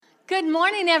Good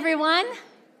morning, everyone.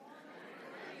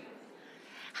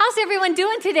 How's everyone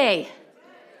doing today?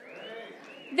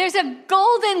 There's a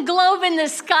golden globe in the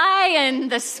sky, and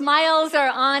the smiles are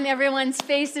on everyone's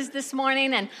faces this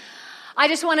morning. And I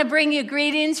just want to bring you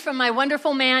greetings from my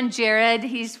wonderful man, Jared.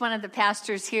 He's one of the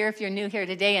pastors here, if you're new here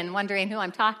today and wondering who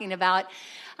I'm talking about.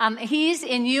 He's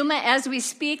in Yuma as we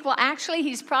speak. Well, actually,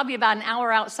 he's probably about an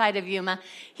hour outside of Yuma.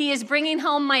 He is bringing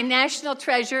home my national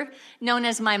treasure, known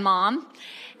as my mom,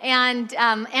 and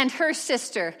her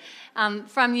sister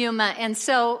from Yuma. And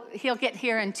so he'll get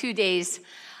here in 2 days.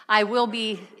 I will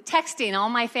be texting all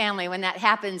my family when that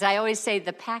happens. I always say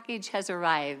the package has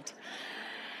arrived,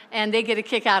 and they get a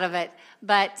kick out of it.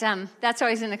 But that's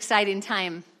always an exciting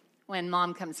time when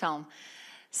mom comes home.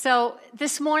 So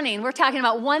this morning, we're talking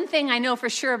about one thing I know for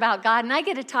sure about God, and I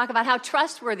get to talk about how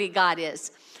trustworthy God is.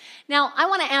 Now, I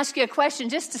want to ask you a question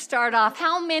just to start off.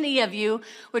 How many of you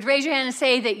would raise your hand and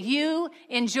say that you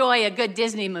enjoy a good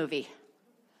Disney movie?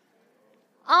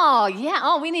 Oh, yeah.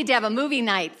 Oh, we need to have a movie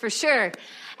night for sure.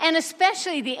 And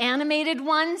especially the animated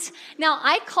ones. Now,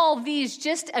 I call these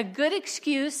just a good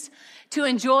excuse to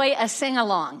enjoy a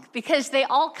sing-along because they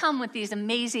all come with these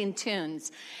amazing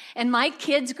tunes. And my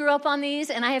kids grew up on these,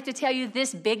 and I have to tell you,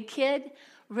 this big kid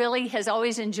really has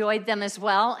always enjoyed them as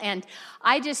well. And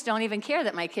I just don't even care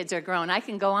that my kids are grown. I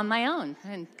can go on my own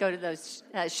and go to those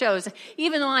shows,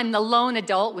 even though I'm the lone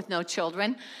adult with no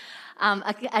children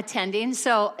attending.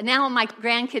 So now my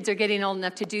grandkids are getting old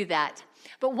enough to do that.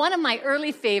 But one of my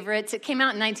early favorites, it came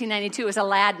out in 1992, was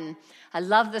Aladdin. I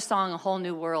love the song A Whole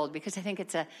New World because I think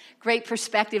it's a great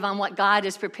perspective on what God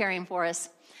is preparing for us.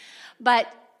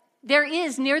 But there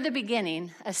is, near the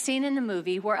beginning, a scene in the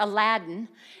movie where Aladdin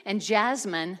and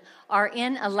Jasmine are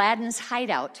in Aladdin's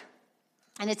hideout.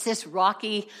 And it's this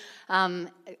rocky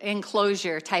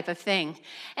enclosure type of thing.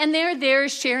 And they're there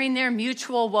sharing their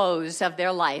mutual woes of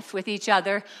their life with each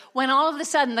other when all of a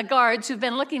sudden the guards who've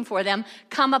been looking for them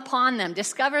come upon them,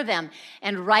 discover them.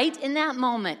 And right in that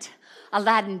moment,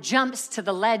 Aladdin jumps to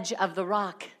the ledge of the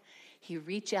rock. He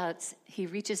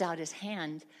reaches out his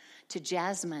hand to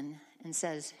Jasmine and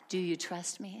says, "Do you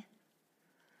trust me?"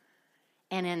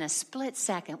 And in a split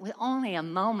second, with only a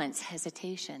moment's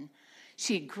hesitation,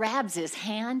 she grabs his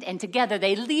hand, and together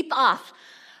they leap off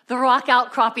the rock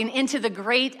outcropping into the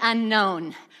great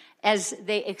unknown as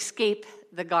they escape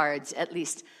the guards, at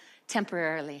least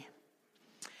temporarily.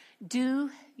 Do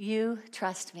you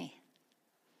trust me?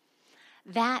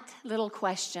 That little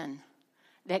question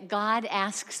that God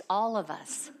asks all of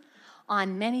us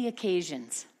on many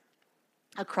occasions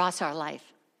across our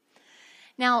life.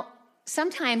 Now,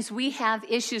 sometimes we have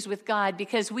issues with God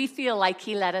because we feel like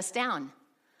he let us down.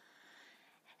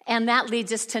 And that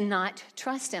leads us to not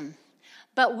trust him.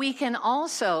 But we can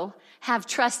also have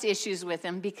trust issues with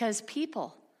him because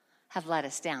people have let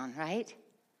us down, right?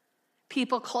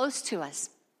 People close to us.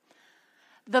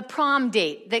 The prom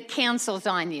date that cancels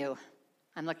on you.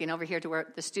 I'm looking over here to where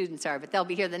the students are, but they'll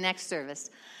be here the next service.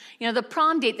 You know, the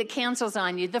prom date that cancels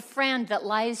on you, the friend that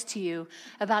lies to you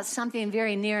about something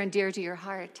very near and dear to your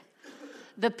heart,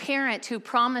 the parent who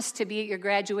promised to be at your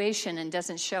graduation and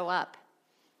doesn't show up,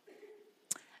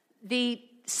 the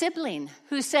sibling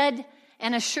who said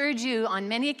and assured you on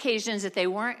many occasions that they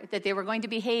were going to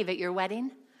behave at your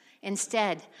wedding,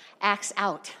 instead acts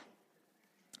out,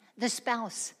 the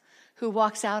spouse who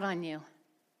walks out on you,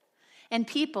 and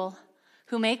people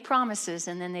who make promises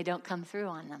and then they don't come through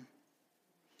on them.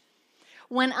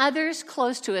 When others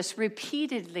close to us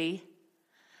repeatedly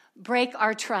break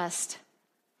our trust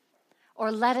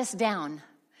or let us down,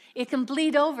 it can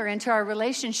bleed over into our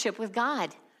relationship with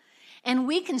God, and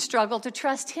we can struggle to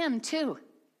trust him too.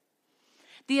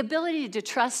 The ability to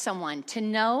trust someone, to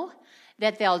know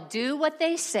that they'll do what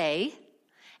they say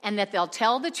and that they'll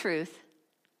tell the truth,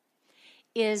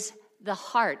 is the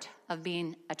heart of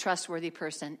being a trustworthy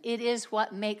person. It is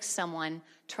what makes someone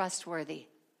trustworthy.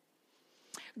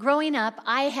 Growing up,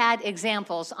 I had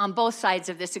examples on both sides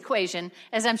of this equation,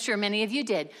 as I'm sure many of you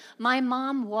did. My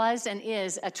mom was and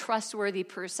is a trustworthy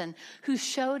person who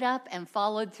showed up and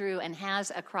followed through and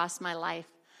has across my life.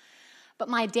 But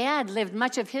my dad lived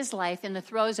much of his life in the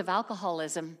throes of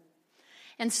alcoholism.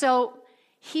 And so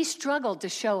he struggled to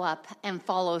show up and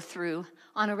follow through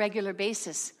on a regular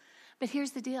basis. But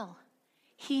here's the deal.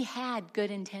 He had good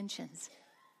intentions.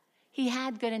 He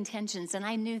had good intentions, and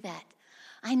I knew that.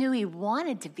 I knew he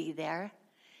wanted to be there.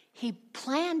 He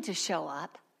planned to show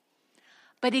up,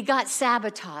 but he got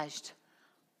sabotaged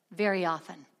very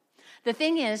often. The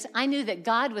thing is, I knew that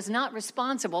God was not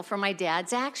responsible for my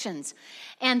dad's actions,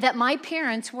 and that my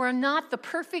parents were not the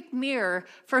perfect mirror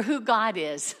for who God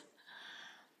is.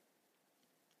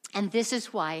 And this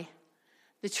is why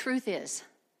The truth is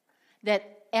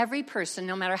that every person,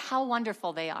 no matter how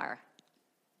wonderful they are,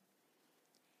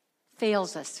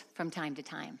 fails us from time to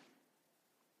time.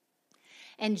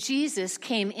 And Jesus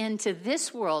came into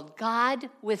this world, God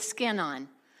with skin on,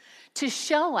 to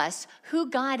show us who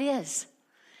God is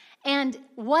and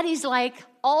what he's like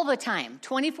all the time,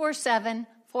 24/7,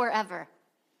 forever.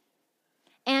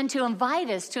 And to invite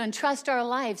us to entrust our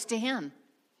lives to him.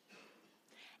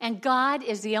 And God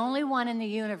is the only one in the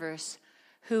universe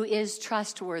who is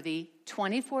trustworthy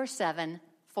 24/7,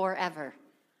 forever,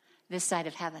 this side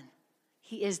of heaven.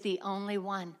 He is the only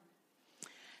one.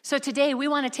 So today we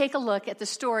want to take a look at the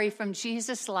story from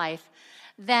Jesus' life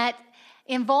that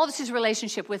involves his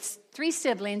relationship with three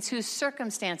siblings whose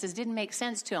circumstances didn't make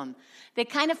sense to him. They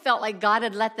kind of felt like God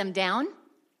had let them down,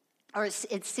 or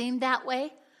it seemed that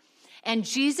way. And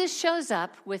Jesus shows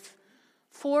up with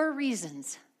four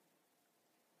reasons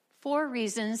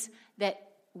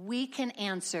that we can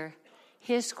answer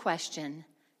his question,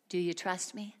 do you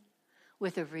trust me?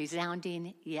 With a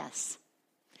resounding yes.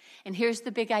 And here's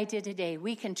the big idea today.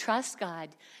 We can trust God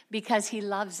because he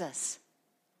loves us,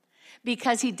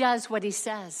 because he does what he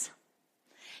says.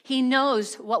 He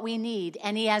knows what we need,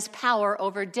 and he has power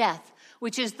over death,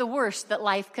 which is the worst that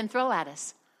life can throw at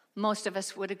us. Most of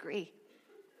us would agree.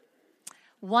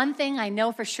 One thing I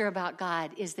know for sure about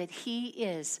God is that he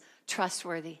is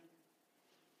trustworthy.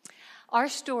 Our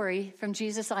story from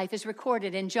Jesus' life is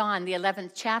recorded in John, the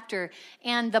 11th chapter,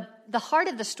 and the heart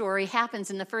of the story happens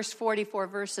in the first 44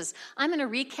 verses. I'm going to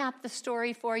recap the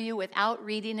story for you without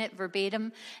reading it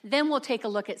verbatim. Then we'll take a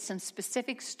look at some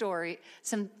specific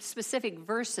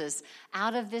verses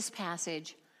out of this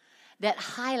passage that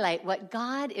highlight what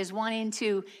God is wanting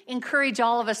to encourage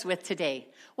all of us with today,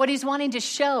 what he's wanting to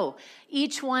show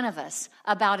each one of us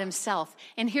about himself.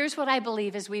 And here's what I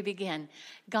believe as we begin.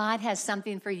 God has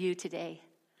something for you today,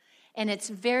 and it's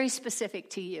very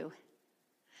specific to you.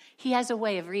 He has a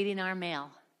way of reading our mail,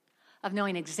 of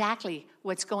knowing exactly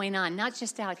what's going on, not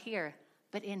just out here,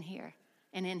 but in here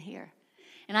and in here.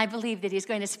 And I believe that he's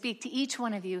going to speak to each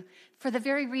one of you for the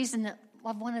very reason that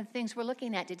of one of the things we're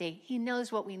looking at today. He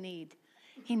knows what we need.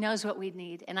 He knows what we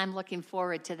need, and I'm looking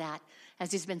forward to that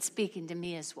as he's been speaking to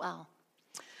me as well.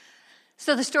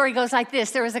 So the story goes like this.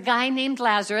 There was a guy named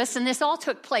Lazarus, and this all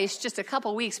took place just a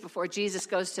couple weeks before Jesus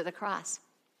goes to the cross.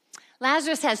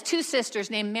 Lazarus has two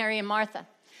sisters named Mary and Martha,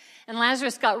 and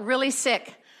Lazarus got really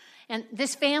sick, and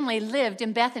this family lived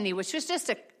in Bethany, which was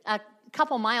just a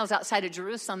couple miles outside of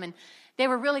Jerusalem, and they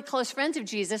were really close friends of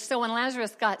Jesus. So when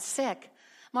Lazarus got sick,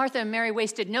 Martha and Mary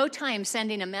wasted no time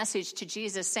sending a message to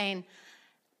Jesus saying,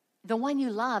 the one you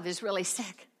love is really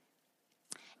sick.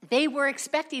 They were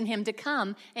expecting him to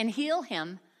come and heal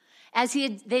him as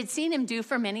they'd seen him do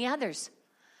for many others.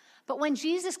 But when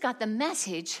Jesus got the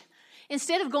message,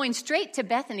 instead of going straight to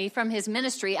Bethany from his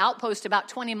ministry outpost about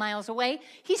 20 miles away,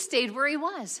 he stayed where he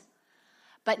was.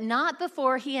 But not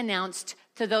before he announced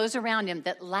to those around him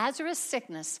that Lazarus'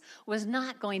 sickness was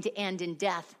not going to end in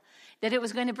death, that it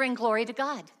was going to bring glory to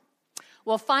God.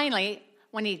 Well, finally,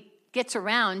 when he gets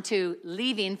around to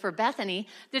leaving for Bethany,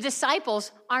 the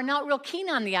disciples are not real keen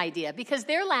on the idea because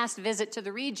their last visit to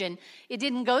the region, it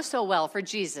didn't go so well for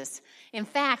Jesus. In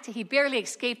fact, he barely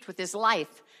escaped with his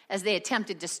life as they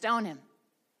attempted to stone him.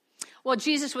 Well,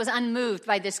 Jesus was unmoved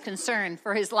by this concern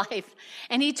for his life,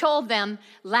 and he told them,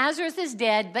 Lazarus is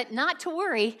dead, but not to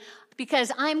worry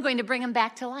because I'm going to bring him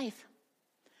back to life.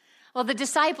 Well, the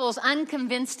disciples,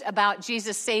 unconvinced about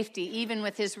Jesus' safety, even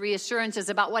with his reassurances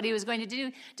about what he was going to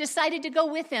do, decided to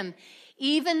go with him,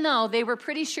 even though they were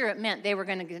pretty sure it meant they were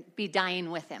going to be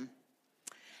dying with him.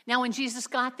 Now, when Jesus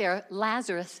got there,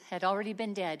 Lazarus had already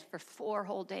been dead for 4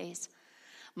 whole days.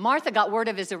 Martha got word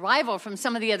of his arrival from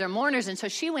some of the other mourners, and so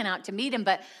she went out to meet him,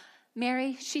 but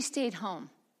Mary, she stayed home.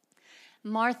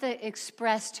 Martha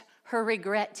expressed her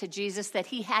regret to Jesus that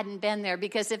he hadn't been there,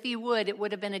 because if he would, it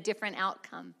would have been a different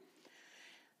outcome.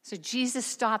 So Jesus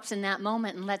stops in that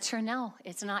moment and lets her know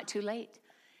it's not too late.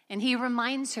 And he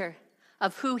reminds her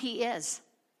of who he is.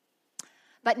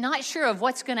 But not sure of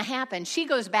what's going to happen, she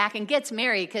goes back and gets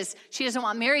Mary because she doesn't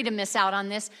want Mary to miss out on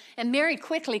this. And Mary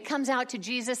quickly comes out to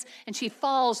Jesus and she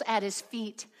falls at his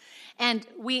feet. And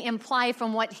we imply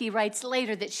from what he writes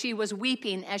later that she was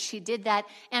weeping as she did that.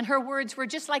 And her words were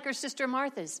just like her sister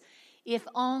Martha's. If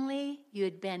only you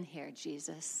had been here,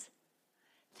 Jesus,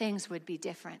 things would be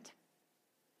different.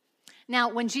 Now,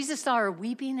 when Jesus saw her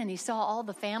weeping and he saw all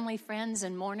the family, friends,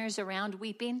 and mourners around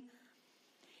weeping,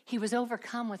 he was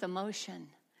overcome with emotion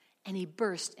and he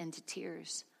burst into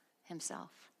tears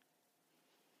himself.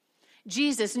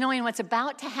 Jesus, knowing what's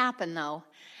about to happen, though,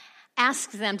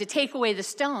 asks them to take away the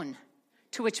stone,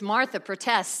 to which Martha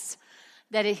protests,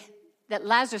 that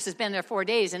Lazarus has been there 4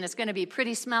 days and it's going to be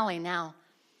pretty smelly now.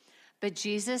 But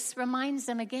Jesus reminds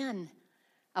them again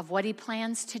of what he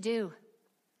plans to do.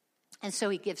 And so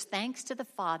he gives thanks to the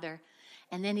Father,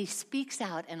 and then he speaks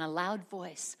out in a loud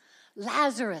voice,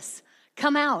 Lazarus,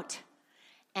 come out.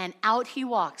 And out he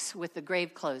walks with the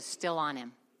grave clothes still on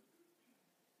him.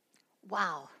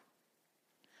 Wow.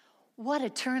 What a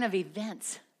turn of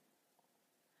events.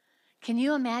 Can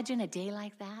you imagine a day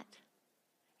like that?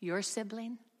 Your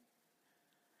sibling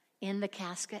in the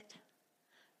casket,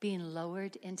 being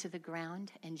lowered into the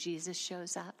ground, and Jesus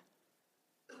shows up.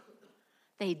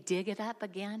 They dig it up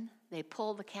again. They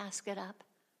pull the casket up.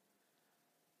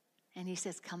 And he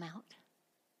says, come out.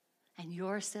 And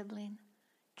your sibling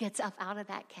gets up out of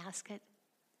that casket.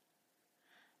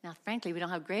 Now, frankly, we don't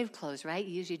have grave clothes, right?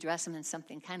 You usually dress them in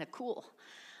something kind of cool.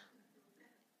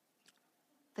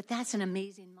 But that's an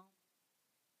amazing moment.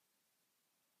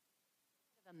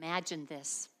 Imagine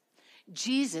this.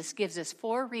 Jesus gives us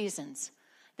 4 reasons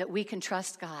that we can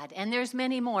trust God. And there's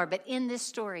many more, but in this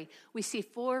story, we see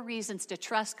 4 reasons to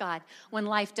trust God when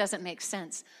life doesn't make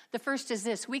sense. The first is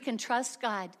this: we can trust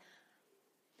God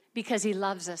because he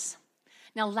loves us.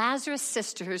 Now, Lazarus'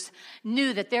 sisters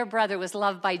knew that their brother was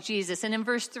loved by Jesus. And in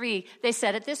verse 3, they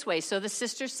said it this way. So the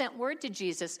sisters sent word to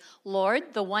Jesus,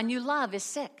 Lord, the one you love is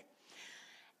sick.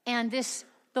 And this,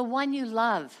 the one you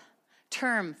love,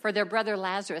 term for their brother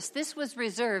Lazarus, this was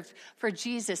reserved for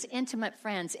Jesus' intimate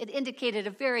friends. It indicated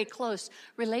a very close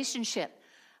relationship.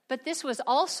 But this was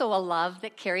also a love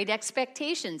that carried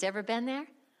expectations. Ever been there?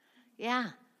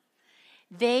 Yeah.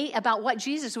 About what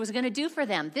Jesus was going to do for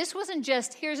them. This wasn't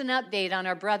just, here's an update on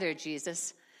our brother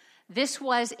Jesus. This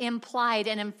was implied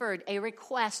and inferred, a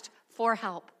request for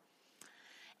help.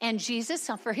 And Jesus,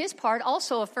 for his part,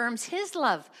 also affirms his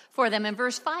love for them in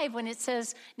verse 5 when it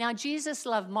says, now Jesus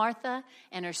loved Martha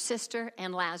and her sister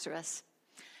and Lazarus.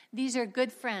 These are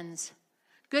good friends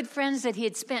that he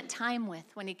had spent time with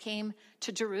when he came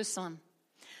to Jerusalem.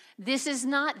 This is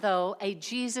not, though, a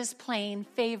Jesus playing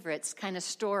favorites kind of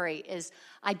story.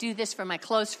 I do this for my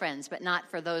close friends, but not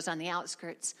for those on the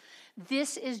outskirts.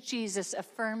 This is Jesus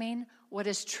affirming what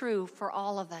is true for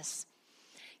all of us.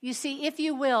 You see, if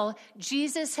you will,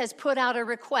 Jesus has put out a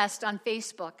request on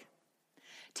Facebook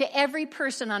to every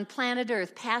person on planet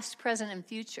Earth, past, present, and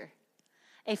future,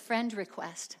 a friend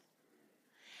request.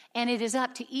 And it is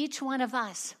up to each one of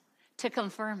us to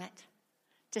confirm it,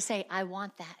 to say, I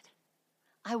want that.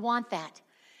 I want that.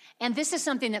 And this is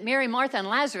something that Mary, Martha, and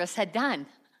Lazarus had done.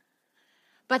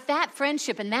 But that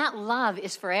friendship and that love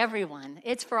is for everyone.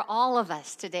 It's for all of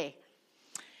us today.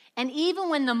 And even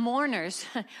when the mourners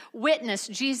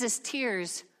witnessed Jesus'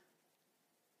 tears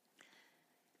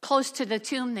close to the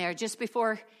tomb there, just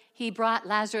before he brought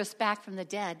Lazarus back from the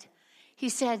dead,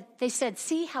 they said,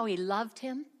 see how he loved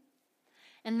him?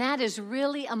 And that is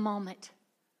really a moment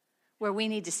where we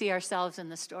need to see ourselves in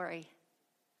the story.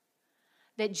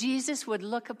 That Jesus would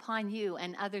look upon you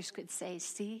and others could say,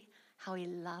 see how he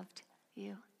loved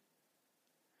you?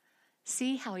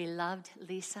 See how he loved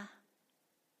Lisa?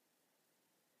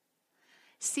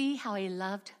 See how he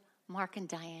loved Mark and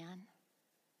Diane?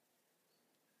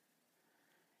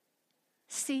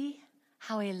 See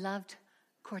how he loved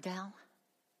Cordell?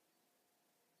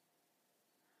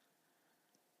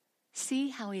 See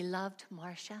how he loved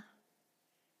Marcia?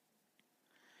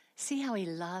 See how he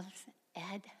loved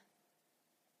Ed?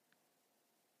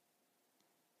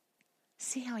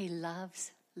 See how he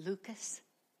loves Lucas?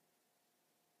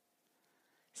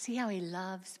 See how he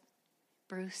loves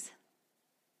Bruce?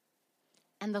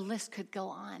 And the list could go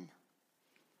on.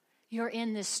 You're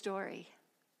in this story.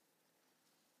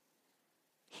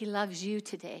 He loves you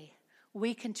today.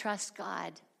 We can trust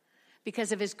God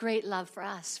because of his great love for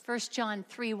us. 1 John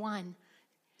 3:1,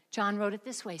 John wrote it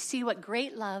this way, see what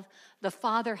great love the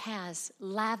Father has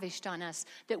lavished on us,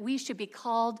 that we should be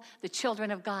called the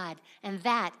children of God, and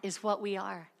that is what we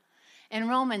are. In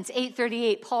Romans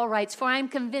 8:38, Paul writes, for I am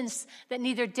convinced that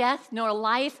neither death nor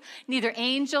life, neither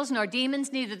angels nor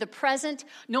demons, neither the present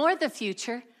nor the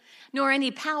future, nor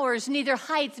any powers, neither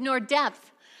height nor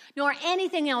depth, nor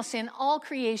anything else in all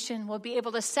creation will be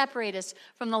able to separate us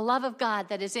from the love of God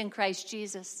that is in Christ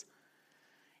Jesus.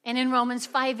 And in Romans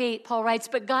 5:8, Paul writes,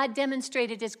 but God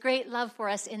demonstrated his great love for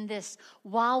us in this,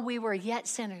 while we were yet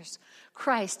sinners,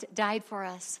 Christ died for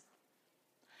us.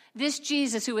 This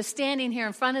Jesus who was standing here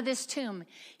in front of this tomb,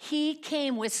 he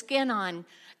came with skin on,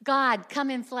 God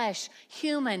come in flesh,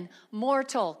 human,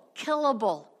 mortal,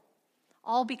 killable,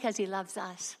 all because he loves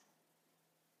us.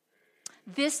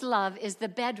 This love is the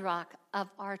bedrock of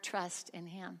our trust in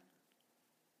him.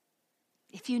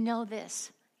 If you know this,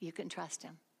 you can trust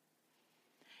him.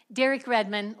 Derek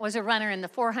Redmond was a runner in the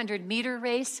 400-meter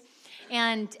race,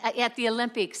 and at the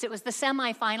Olympics. It was the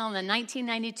semifinal in the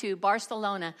 1992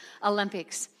 Barcelona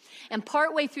Olympics. And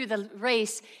partway through the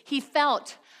race, he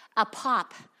felt a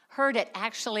pop, heard it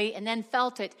actually, and then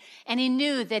felt it, and he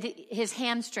knew that his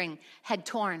hamstring had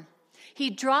torn. He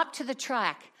dropped to the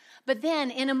track, but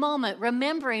then in a moment,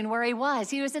 remembering where he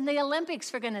was in the Olympics,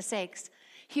 for goodness sakes,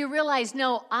 he realized,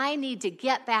 no, I need to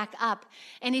get back up.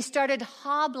 And he started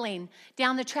hobbling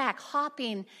down the track,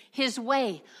 hopping his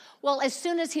way. Well, as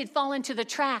soon as he had fallen to the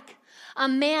track, a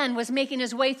man was making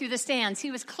his way through the stands.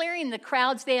 He was clearing the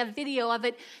crowds. They have video of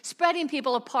it, spreading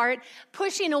people apart,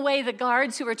 pushing away the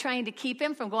guards who were trying to keep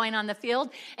him from going on the field.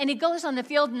 And he goes on the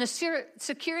field, and the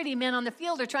security men on the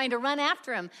field are trying to run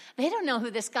after him. They don't know who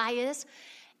this guy is.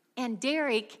 And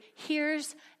Derek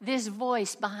hears this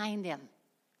voice behind him.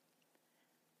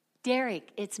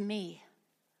 Derek, it's me.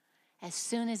 As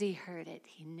soon as he heard it,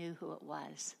 he knew who it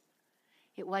was.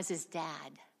 It was his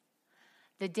dad.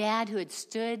 The dad who had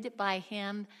stood by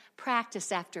him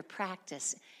practice after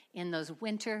practice in those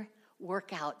winter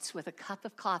workouts with a cup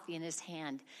of coffee in his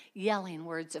hand, yelling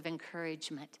words of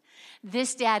encouragement.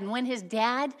 This dad, and when his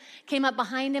dad came up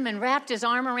behind him and wrapped his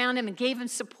arm around him and gave him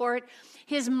support,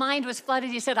 his mind was flooded.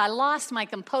 He said, I lost my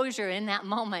composure in that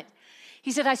moment.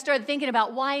 He said, I started thinking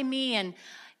about why me, and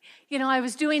I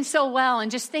was doing so well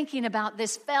and just thinking about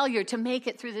this failure to make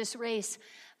it through this race.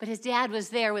 But his dad was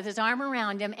there with his arm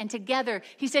around him, and together,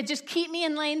 he said, just keep me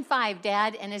in lane 5,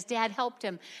 Dad. And his dad helped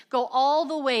him go all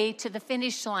the way to the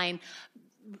finish line,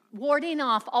 warding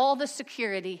off all the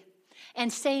security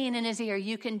and saying in his ear,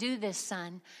 you can do this,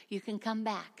 son. You can come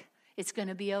back. It's going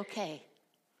to be okay.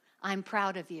 I'm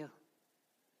proud of you.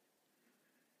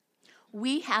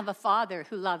 We have a Father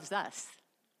who loves us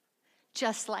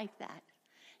just like that.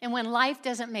 And when life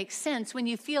doesn't make sense, when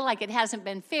you feel like it hasn't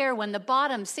been fair, when the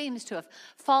bottom seems to have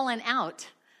fallen out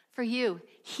for you,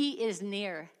 He is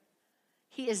near.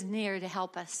 He is near to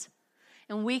help us.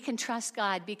 And we can trust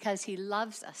God because He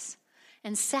loves us.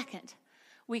 And second,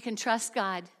 we can trust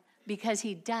God because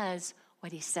He does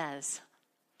what He says.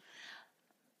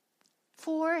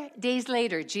 4 days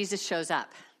later, Jesus shows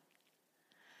up.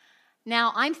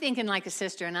 Now, I'm thinking like a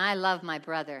sister, and I love my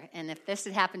brother. And if this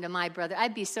had happened to my brother,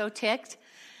 I'd be so ticked.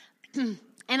 And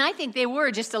I think they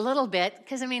were just a little bit,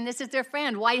 because, this is their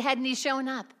friend. Why hadn't he shown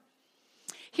up?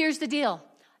 Here's the deal.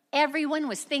 Everyone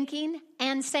was thinking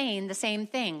and saying the same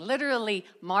thing. Literally,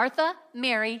 Martha,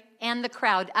 Mary, and the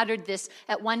crowd uttered this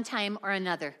at one time or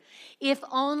another. If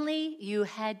only you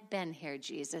had been here,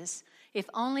 Jesus. If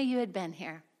only you had been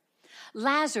here.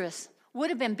 Lazarus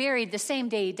would have been buried the same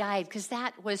day he died, because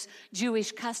that was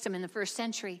Jewish custom in the first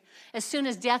century. As soon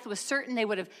as death was certain, they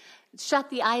would have shut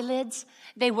the eyelids.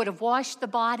 They would have washed the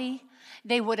body.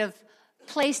 They would have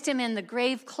placed him in the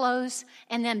grave clothes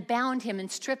and then bound him in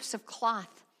strips of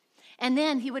cloth. And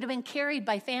then he would have been carried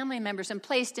by family members and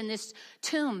placed in this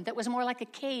tomb that was more like a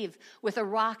cave with a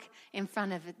rock in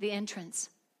front of the entrance.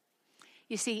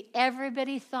 You see,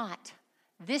 everybody thought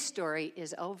this story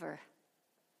is over.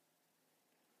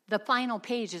 The final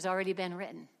page has already been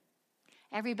written.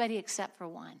 Everybody except for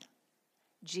one,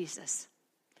 Jesus.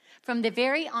 From the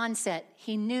very onset,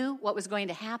 he knew what was going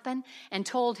to happen and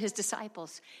told his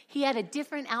disciples. He had a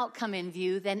different outcome in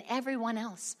view than everyone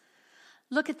else.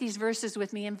 Look at these verses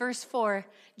with me. In verse 4,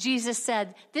 Jesus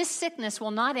said, this sickness will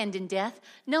not end in death.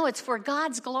 No, it's for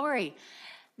God's glory,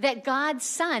 that God's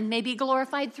Son may be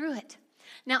glorified through it.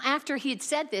 Now, after he had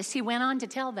said this, he went on to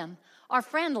tell them, our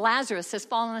friend Lazarus has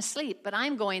fallen asleep, but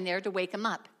I'm going there to wake him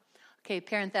up. Okay,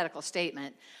 parenthetical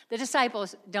statement. The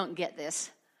disciples don't get this.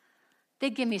 They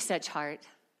give me such heart.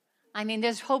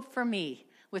 There's hope for me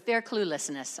with their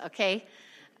cluelessness, okay?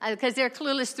 Because they're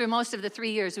clueless through most of the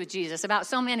 3 years with Jesus about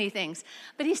so many things.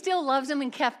 But he still loves them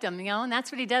and kept them, and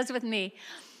that's what he does with me.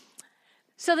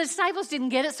 So the disciples didn't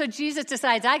get it, so Jesus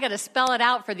decides, I got to spell it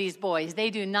out for these boys.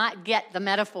 They do not get the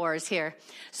metaphors here.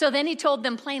 So then he told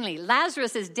them plainly,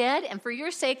 Lazarus is dead, and for your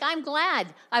sake, I'm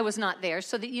glad I was not there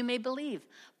so that you may believe.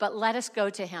 But let us go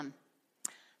to him.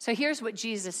 So here's what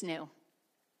Jesus knew.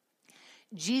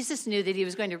 Jesus knew that he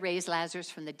was going to raise Lazarus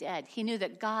from the dead. He knew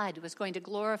that God was going to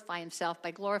glorify himself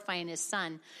by glorifying his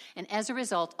Son. And as a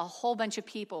result, a whole bunch of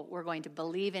people were going to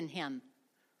believe in him,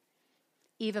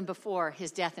 even before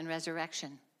his death and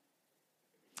resurrection,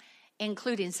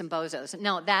 including some bozos.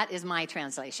 No, that is my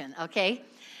translation, okay?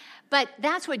 But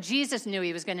that's what Jesus knew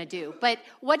he was going to do. But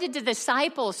what did the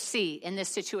disciples see in this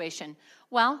situation?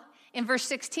 Well, in verse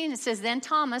 16, it says, then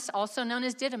Thomas, also known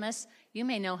as Didymus, you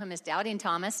may know him as Doubting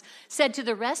Thomas, said to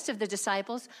the rest of the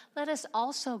disciples, let us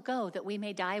also go that we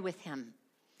may die with him.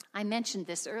 I mentioned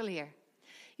this earlier.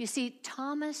 You see,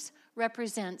 Thomas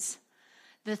represents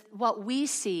what we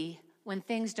see when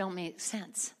things don't make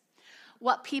sense.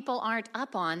 What people aren't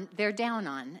up on, they're down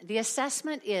on. The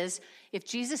assessment is, if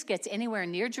Jesus gets anywhere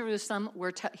near Jerusalem,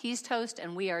 he's toast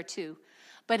and we are too.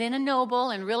 But in a noble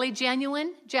and really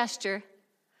genuine gesture,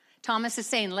 Thomas is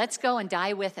saying, let's go and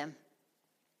die with him.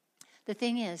 The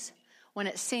thing is, when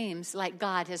it seems like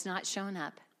God has not shown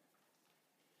up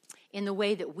in the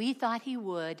way that we thought he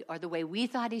would or the way we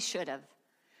thought he should have,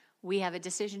 we have a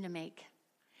decision to make.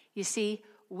 You see,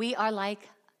 we are like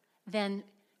then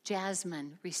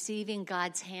Jasmine receiving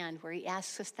God's hand where he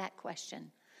asks us that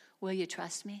question, will you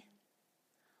trust me?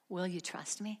 Will you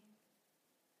trust me?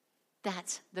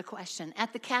 That's the question.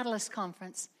 At the Catalyst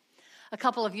Conference a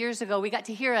couple of years ago, we got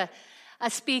to hear a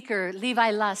speaker,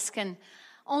 Levi Lusk, and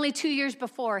only 2 years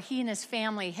before, he and his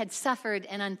family had suffered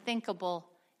an unthinkable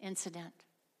incident.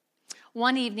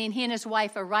 One evening, he and his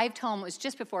wife arrived home. It was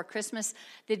just before Christmas.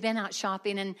 They'd been out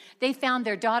shopping, and they found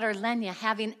their daughter, Lenya,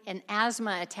 having an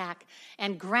asthma attack,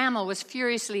 and Grandma was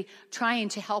furiously trying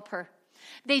to help her.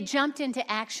 They jumped into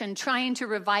action, trying to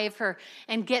revive her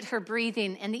and get her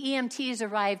breathing, and the EMTs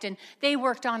arrived, and they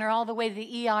worked on her all the way to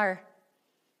the ER.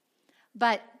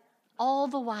 But all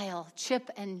the while, Chip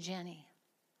and Jenny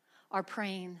are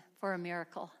praying for a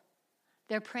miracle.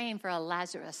 They're praying for a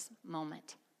Lazarus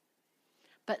moment.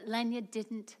 But Lenya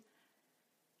didn't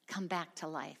come back to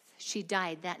life. She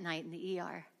died that night in the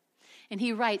ER. And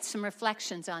he writes some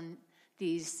reflections on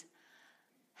these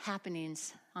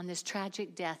happenings, on this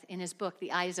tragic death in his book,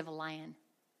 The Eyes of a Lion.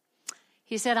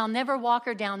 He said, I'll never walk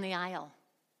her down the aisle.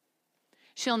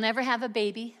 She'll never have a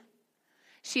baby.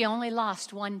 She only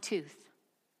lost one tooth.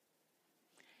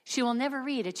 She will never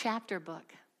read a chapter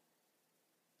book.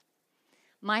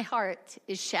 My heart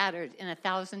is shattered in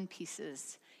 1,000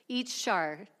 pieces, each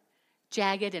shard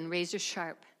jagged and razor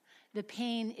sharp. The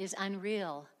pain is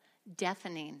unreal,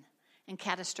 deafening, and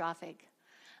catastrophic.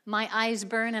 My eyes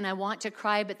burn and I want to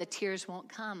cry, but the tears won't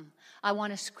come. I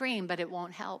want to scream, but it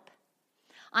won't help.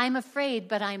 I'm afraid,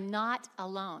 but I'm not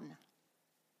alone.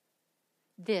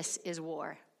 This is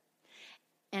war.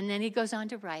 And then he goes on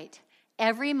to write,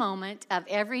 every moment of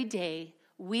every day,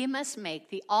 we must make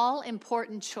the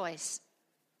all-important choice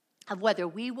of whether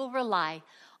we will rely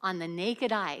on the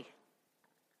naked eye,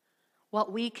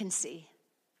 what we can see,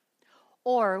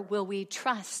 or will we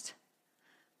trust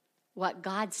what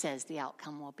God says the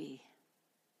outcome will be.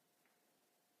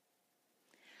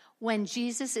 When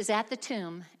Jesus is at the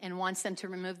tomb and wants them to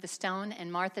remove the stone,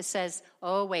 and Martha says,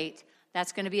 oh, wait,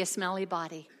 that's going to be a smelly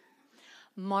body.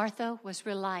 Martha was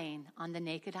relying on the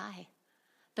naked eye,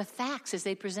 the facts as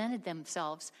they presented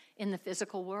themselves in the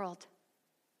physical world.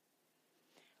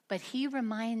 But he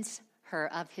reminds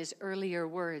her of his earlier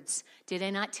words. Did I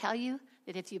not tell you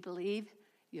that if you believe,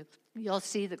 you'll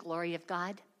see the glory of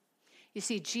God? You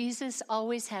see, Jesus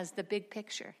always has the big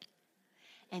picture,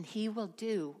 and he will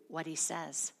do what he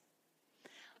says.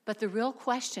 But the real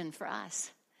question for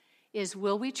us is,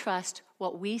 will we trust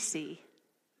what we see,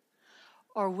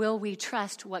 or will we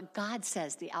trust what God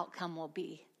says the outcome will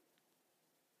be?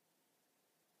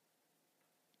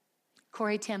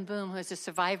 Corrie ten Boom, who is a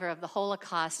survivor of the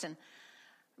Holocaust and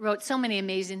wrote so many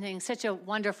amazing things, such a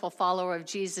wonderful follower of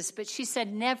Jesus, but she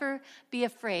said, never be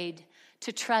afraid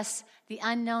to trust the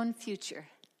unknown future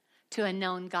to a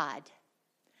known God.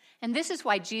 And this is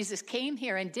why Jesus came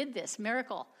here and did this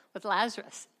miracle with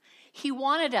Lazarus. He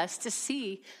wanted us to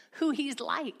see who he's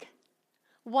like,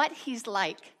 what he's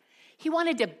like. He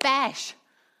wanted to bash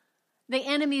the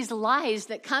enemy's lies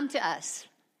that come to us,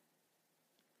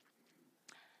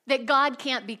 that God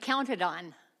can't be counted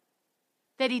on,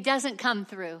 that he doesn't come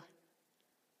through,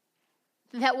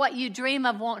 that what you dream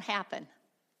of won't happen.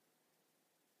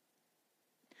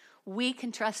 We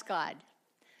can trust God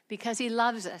because he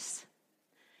loves us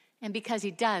and because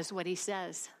he does what he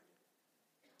says.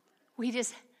 We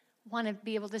just want to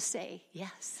be able to say,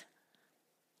 yes,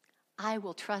 I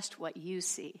will trust what you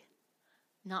see,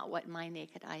 not what my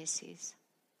naked eye sees.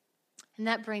 And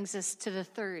that brings us to the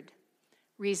third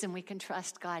reason we can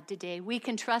trust God today. We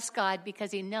can trust God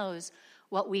because he knows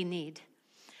what we need.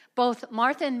 Both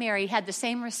Martha and Mary had the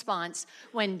same response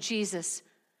when Jesus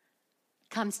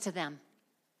comes to them.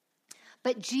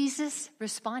 But Jesus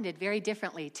responded very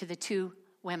differently to the two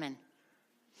women.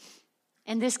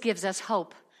 And this gives us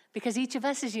hope because each of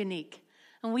us is unique.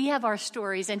 And we have our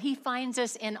stories, and he finds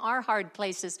us in our hard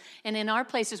places and in our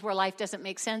places where life doesn't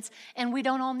make sense, and we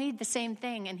don't all need the same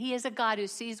thing. And he is a God who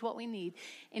sees what we need,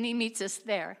 and he meets us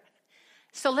there.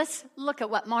 So let's look at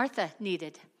what Martha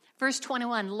needed. Verse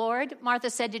 21, Lord, Martha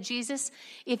said to Jesus,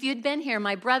 if you'd been here,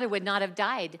 my brother would not have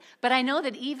died. But I know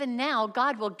that even now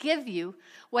God will give you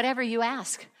whatever you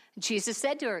ask Jesus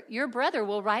said to her, your brother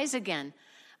will rise again.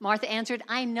 Martha answered,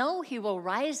 I know he will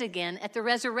rise again at the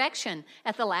resurrection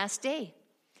at the last day.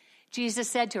 Jesus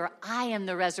said to her, I am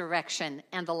the resurrection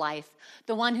and the life.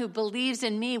 The one who believes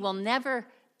in me will never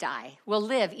die, will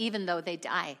live even though they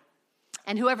die.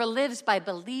 And whoever lives by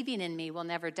believing in me will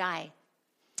never die.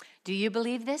 Do you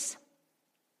believe this?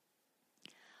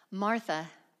 Martha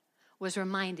was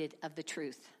reminded of the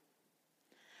truth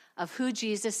of who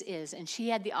Jesus is, and she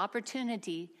had the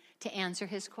opportunity to answer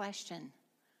his question,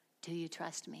 do you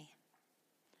trust me?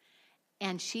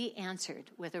 And she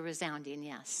answered with a resounding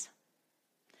yes.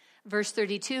 Verse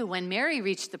 32, when Mary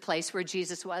reached the place where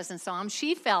Jesus was and saw him,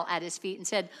 she fell at his feet and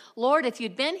said, Lord, if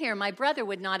you'd been here, my brother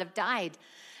would not have died.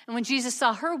 And when Jesus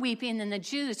saw her weeping and the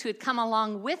Jews who had come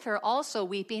along with her also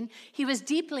weeping, he was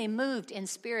deeply moved in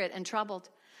spirit and troubled.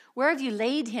 Where have you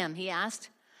laid him? He asked.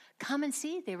 Come and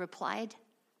see, they replied.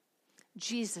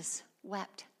 Jesus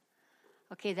wept.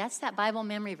 Okay, that's that Bible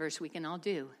memory verse we can all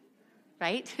do,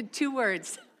 right? 2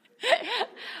 words.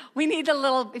 We need a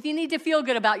little, if you need to feel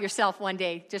good about yourself one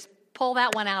day, just pull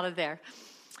that one out of there.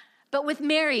 But with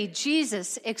Mary,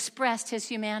 Jesus expressed his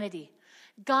humanity.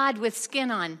 God with skin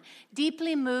on,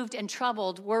 deeply moved and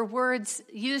troubled were words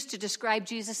used to describe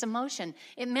Jesus' emotion.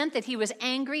 It meant that he was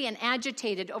angry and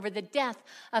agitated over the death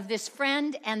of this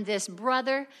friend and this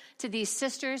brother to these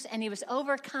sisters, and he was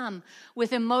overcome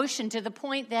with emotion to the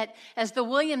point that, as the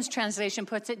Williams translation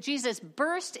puts it, Jesus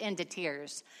burst into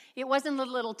tears. It wasn't a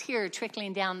little tear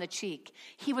trickling down the cheek.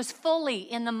 He was fully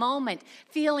in the moment,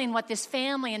 feeling what this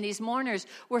family and these mourners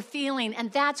were feeling,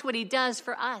 and that's what he does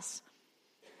for us.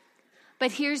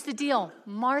 But here's the deal.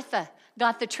 Martha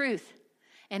got the truth,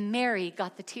 and Mary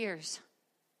got the tears.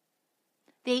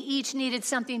 They each needed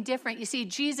something different. You see,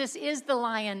 Jesus is the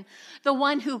lion, the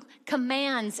one who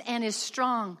commands and is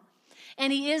strong.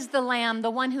 And he is the lamb, the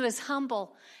one who is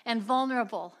humble and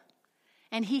vulnerable.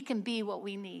 And he can be what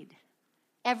we need,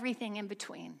 everything in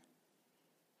between.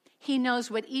 He knows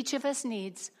what each of us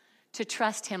needs to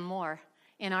trust him more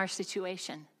in our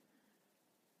situation.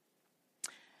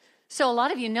 So a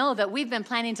lot of you know that we've been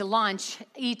planning to launch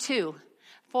E2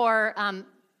 for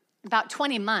about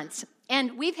 20 months.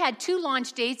 And we've had 2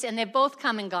 launch dates, and they've both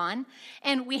come and gone.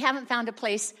 And we haven't found a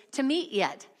place to meet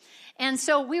yet. And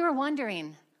so we were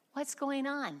wondering, what's going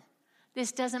on?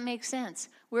 This doesn't make sense.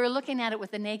 We were looking at it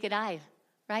with the naked eye,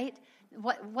 right?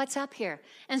 What's up here?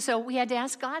 And so we had to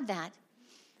ask God that.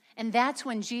 And that's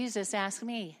when Jesus asked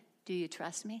me, do you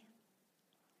trust me?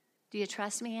 Do you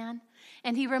trust me, Ann?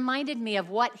 And he reminded me of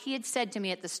what he had said to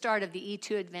me at the start of the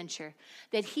E2 adventure,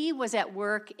 that he was at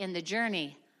work in the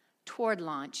journey toward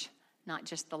launch, not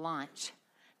just the launch,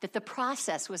 that the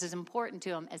process was as important to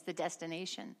him as the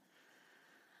destination.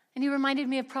 And he reminded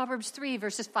me of Proverbs 3,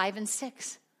 verses 5 and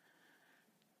 6.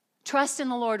 Trust in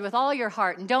the Lord with all your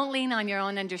heart and don't lean on your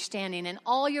own understanding. In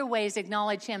all your ways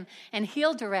acknowledge him and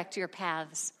he'll direct your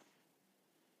paths.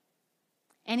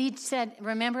 And he said,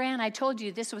 remember, Ann, I told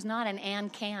you this was not an Ann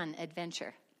can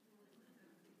adventure.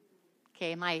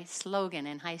 Okay, my slogan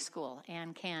in high school,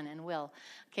 Ann can and will.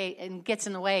 Okay, and gets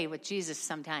in the way with Jesus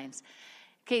sometimes.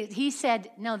 Okay, he said,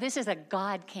 no, this is a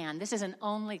God can. This is an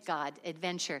only God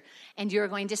adventure. And you're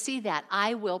going to see that.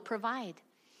 I will provide.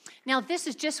 Now, this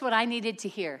is just what I needed to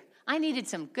hear. I needed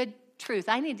some good truth.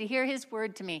 I needed to hear his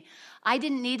word to me. I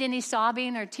didn't need any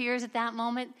sobbing or tears at that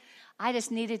moment. I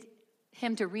just needed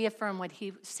him to reaffirm what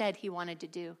he said he wanted to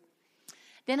do.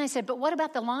 Then I said, but what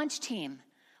about the launch team?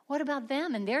 What about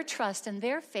them and their trust and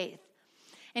their faith?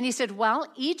 And he said, well,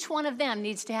 each one of them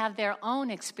needs to have their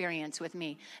own experience with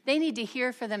me. They need to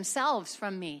hear for themselves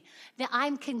from me. That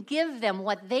I can give them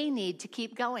what they need to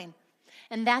keep going.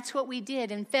 And that's what we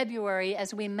did in February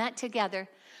as we met together.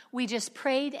 We just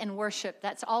prayed and worshiped.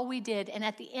 That's all we did. And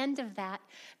at the end of that,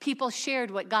 people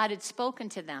shared what God had spoken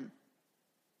to them.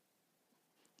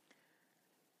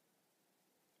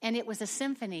 And it was a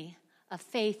symphony of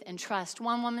faith and trust.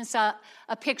 One woman saw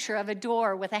a picture of a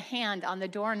door with a hand on the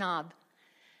doorknob,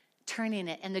 turning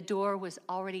it, and the door was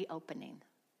already opening.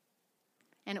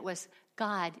 And it was,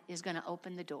 God is going to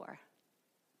open the door.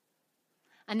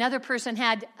 Another person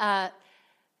had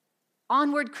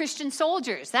Onward Christian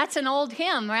Soldiers. That's an old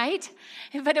hymn, right?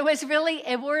 But it was really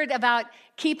a word about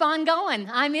keep on going.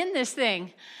 I'm in this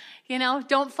thing. You know,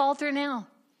 don't falter now.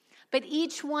 But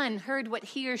each one heard what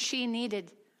he or she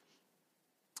needed.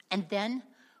 And then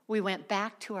we went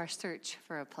back to our search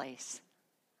for a place,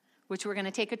 which we're going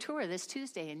to take a tour this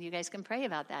Tuesday, and you guys can pray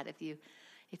about that if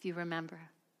you remember.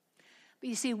 But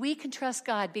you see, we can trust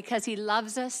God because he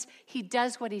loves us, he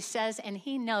does what he says, and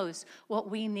he knows what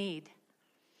we need.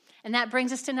 And that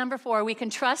brings us to number 4. We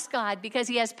can trust God because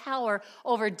he has power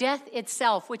over death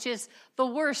itself, which is the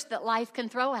worst that life can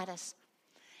throw at us.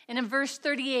 And in verse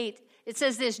 38, it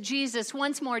says this: Jesus,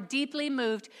 once more deeply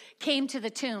moved, came to the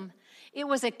tomb. It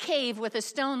was a cave with a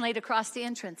stone laid across the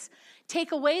entrance.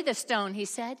 "Take away the stone," he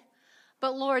said.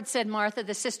 "But Lord," said Martha,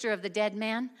 the sister of the dead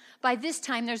man, "by this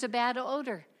time there's a bad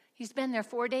odor. He's been there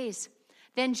 4 days."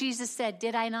 Then Jesus said,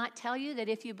 "Did I not tell you that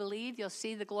if you believe, you'll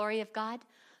see the glory of God?"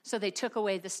 So they took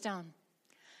away the stone.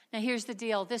 Now here's the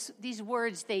deal. These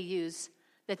words they use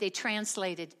that they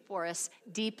translated for us,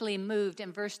 deeply moved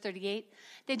in verse 38,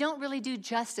 they don't really do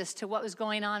justice to what was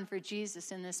going on for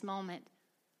Jesus in this moment.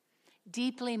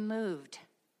 Deeply moved.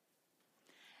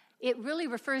 It really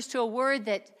refers to a word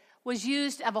that was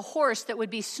used of a horse that would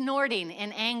be snorting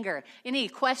in anger. Any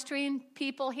equestrian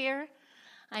people here?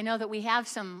 I know that we have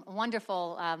some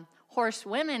wonderful horse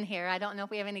women here. I don't know if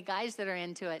we have any guys that are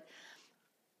into it.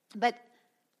 But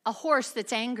a horse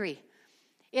that's angry.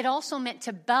 It also meant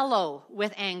to bellow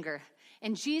with anger.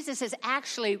 And Jesus is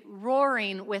actually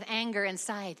roaring with anger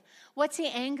inside. What's he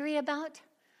angry about?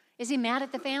 Is he mad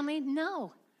at the family?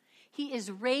 No. He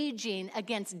is raging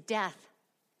against death.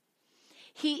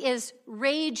 He is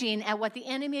raging at what the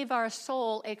enemy of our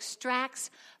soul extracts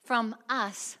from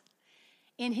us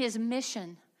in his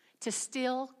mission to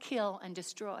steal, kill, and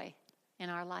destroy in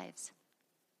our lives.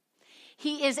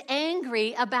 He is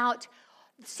angry about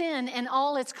sin and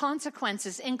all its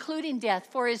consequences, including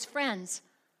death, for his friends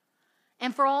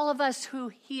and for all of us who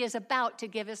he is about to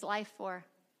give his life for.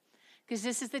 Because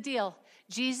this is the deal.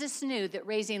 Jesus knew that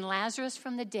raising Lazarus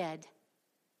from the dead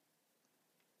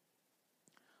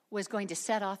was going to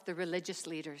set off the religious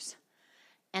leaders,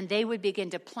 and they would begin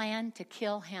to plan to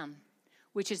kill him,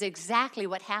 which is exactly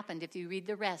what happened if you read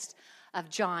the rest of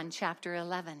John chapter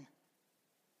 11.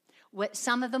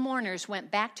 Some of the mourners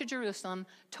went back to Jerusalem,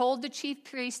 told the chief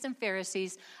priests and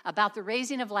Pharisees about the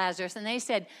raising of Lazarus, and they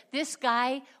said, "This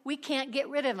guy, we can't get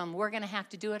rid of him. We're going to have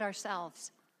to do it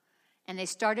ourselves." And they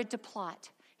started to plot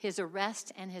his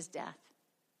arrest and his death.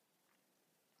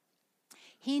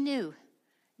 He knew,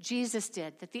 Jesus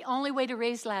did, that the only way to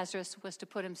raise Lazarus was to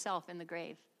put himself in the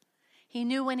grave. He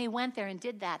knew when he went there and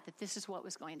did that this is what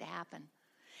was going to happen.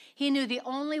 He knew the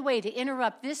only way to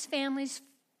interrupt this family's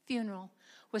funeral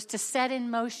was to set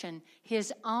in motion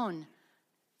his own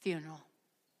funeral.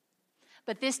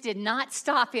 But this did not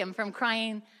stop him from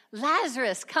crying,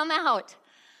 "Lazarus, come out."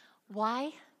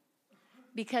 Why?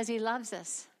 Because he loves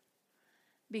us.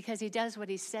 Because he does what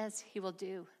he says he will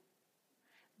do.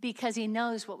 Because he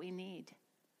knows what we need.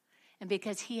 And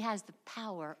because he has the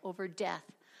power over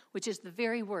death, which is the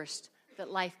very worst that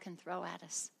life can throw at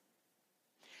us.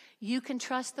 You can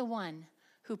trust the one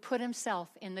who put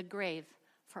himself in the grave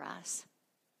for us.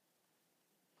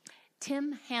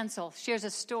 Tim Hansel shares a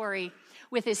story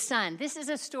with his son. This is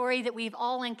a story that we've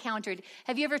all encountered.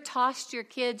 Have you ever tossed your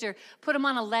kids or put them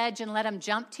on a ledge and let them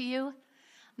jump to you?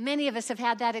 Many of us have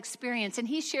had that experience. And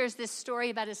he shares this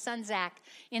story about his son Zach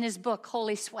in his book,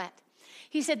 Holy Sweat.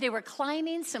 He said they were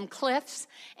climbing some cliffs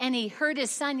and he heard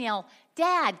his son yell,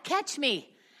 "Dad, catch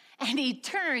me." And he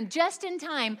turned just in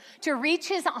time to reach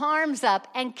his arms up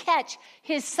and catch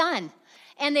his son.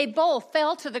 And they both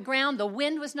fell to the ground. The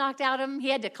wind was knocked out of him. He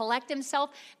had to collect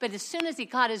himself. But as soon as he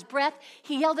caught his breath,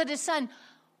 he yelled at his son,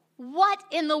 "What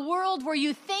in the world were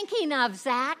you thinking of,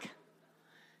 Zach?"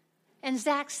 And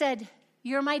Zach said,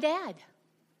 "You're my dad.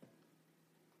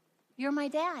 You're my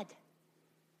dad."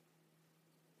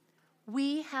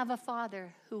 We have a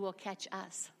Father who will catch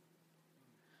us.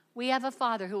 We have a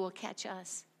Father who will catch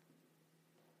us.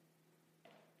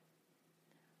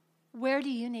 Where do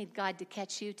you need God to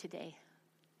catch you today?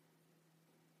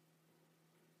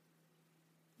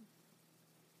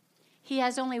 He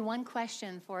has only one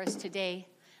question for us today.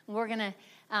 We're going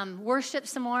to worship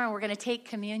some more, and we're going to take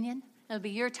communion. It'll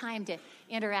be your time to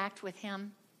interact with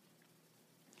him.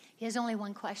 He has only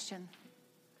one question.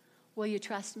 Will you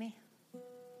trust me?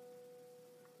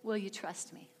 Will you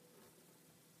trust me?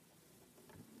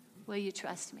 Will you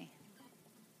trust me?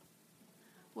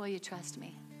 Will you trust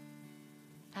me?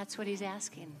 That's what he's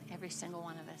asking every single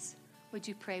one of us. Would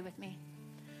you pray with me?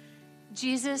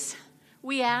 Jesus,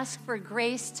 we ask for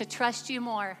grace to trust you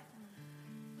more.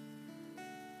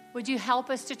 Would you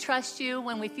help us to trust you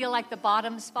when we feel like the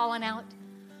bottom's fallen out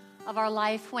of our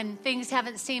life, when things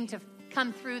haven't seemed to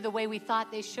come through the way we thought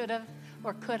they should have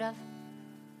or could have?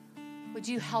 Would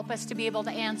you help us to be able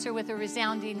to answer with a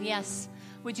resounding yes?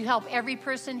 Would you help every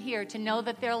person here to know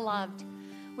that they're loved?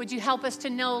 Would you help us to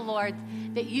know, Lord,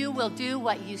 that you will do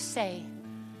what you say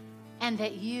and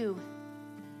that you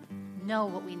know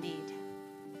what we need?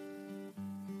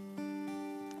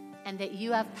 and that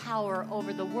you have power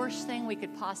over the worst thing we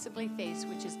could possibly face,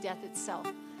 which is death itself,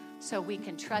 so we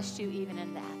can trust you even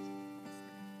in that.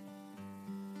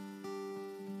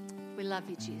 We love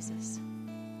you, Jesus.